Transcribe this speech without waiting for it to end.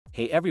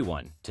Hey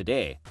everyone,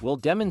 today, we'll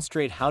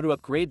demonstrate how to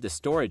upgrade the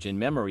storage and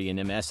memory in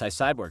MSI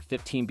Cyborg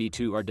 15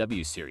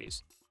 B2RW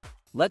series.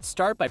 Let's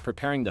start by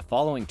preparing the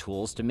following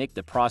tools to make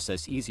the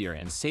process easier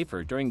and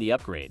safer during the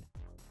upgrade.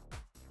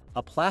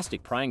 A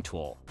plastic prying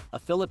tool, a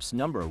Phillips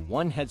No.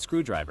 1 head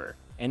screwdriver,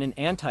 and an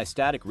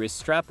anti-static wrist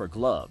strap or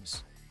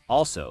gloves.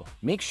 Also,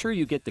 make sure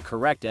you get the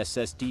correct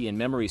SSD and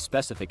memory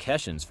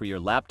specifications for your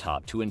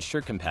laptop to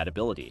ensure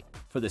compatibility.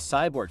 For the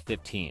Cyborg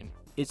 15,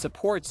 it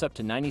supports up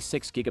to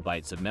 96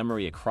 GB of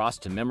memory across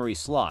two memory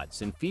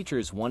slots and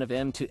features one of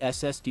M2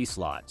 SSD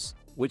slots,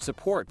 with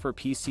support for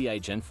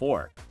PCI Gen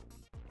 4.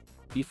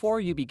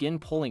 Before you begin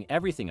pulling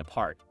everything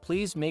apart,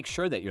 please make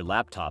sure that your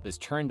laptop is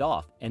turned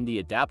off and the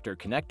adapter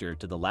connector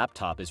to the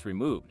laptop is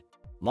removed.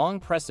 Long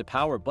press the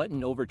power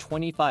button over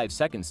 25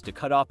 seconds to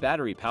cut off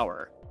battery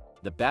power.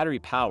 The battery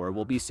power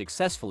will be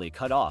successfully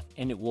cut off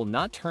and it will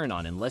not turn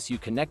on unless you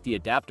connect the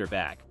adapter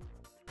back.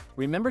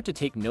 Remember to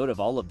take note of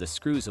all of the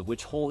screws of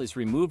which hole is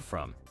removed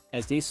from,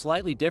 as they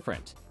slightly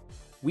different.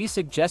 We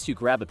suggest you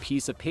grab a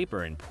piece of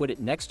paper and put it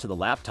next to the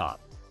laptop.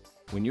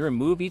 When you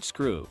remove each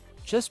screw,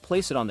 just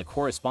place it on the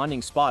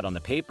corresponding spot on the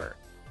paper.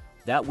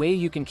 That way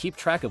you can keep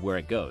track of where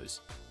it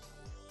goes.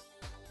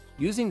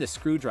 Using the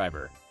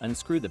screwdriver,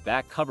 unscrew the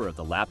back cover of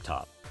the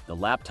laptop. The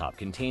laptop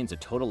contains a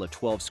total of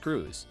 12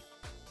 screws.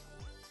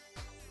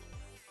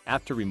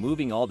 After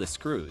removing all the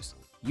screws,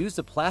 use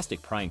the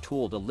plastic prying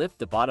tool to lift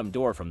the bottom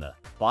door from the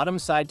bottom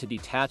side to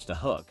detach the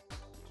hook.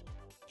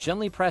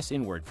 Gently press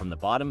inward from the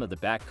bottom of the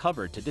back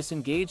cover to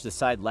disengage the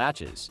side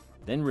latches,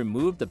 then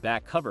remove the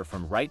back cover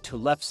from right to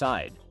left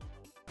side.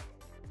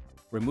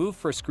 Remove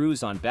first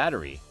screws on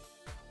battery.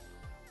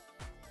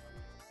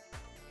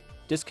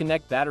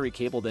 Disconnect battery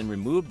cable, then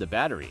remove the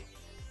battery.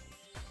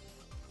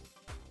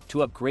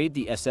 To upgrade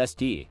the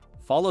SSD,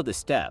 follow the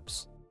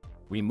steps.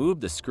 Remove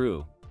the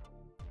screw.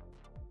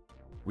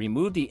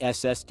 Remove the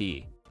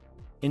SSD.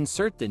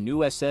 Insert the new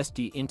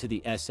SSD into the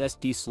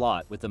SSD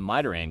slot with a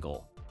miter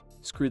angle.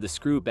 Screw the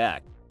screw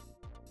back.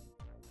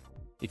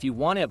 If you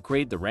want to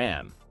upgrade the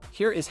RAM,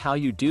 here is how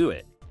you do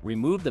it.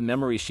 Remove the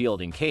memory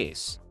shielding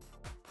case.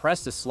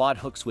 Press the slot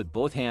hooks with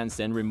both hands,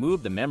 then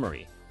remove the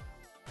memory.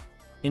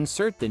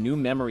 Insert the new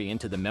memory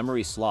into the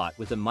memory slot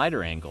with a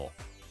miter angle.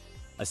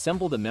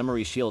 Assemble the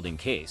memory shielding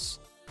case.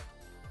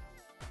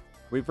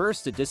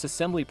 Reverse the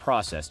disassembly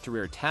process to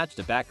reattach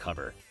the back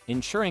cover,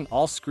 ensuring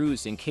all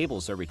screws and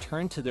cables are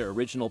returned to their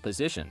original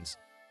positions.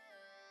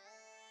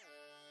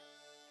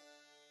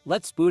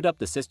 Let's boot up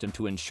the system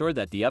to ensure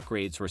that the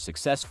upgrades were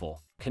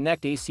successful.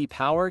 Connect AC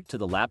power to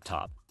the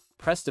laptop,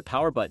 press the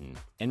power button,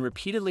 and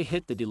repeatedly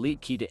hit the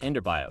delete key to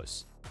enter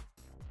BIOS.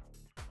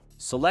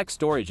 Select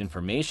Storage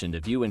Information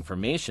to view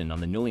information on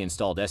the newly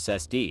installed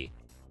SSD.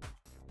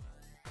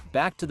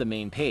 Back to the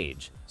main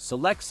page,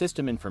 select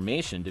System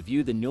Information to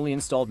view the newly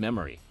installed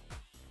memory.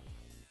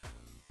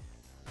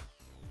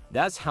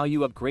 That's how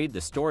you upgrade the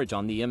storage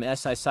on the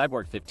MSI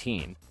Cyborg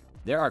 15.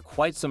 There are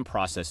quite some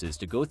processes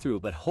to go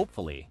through, but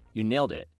hopefully, you nailed it.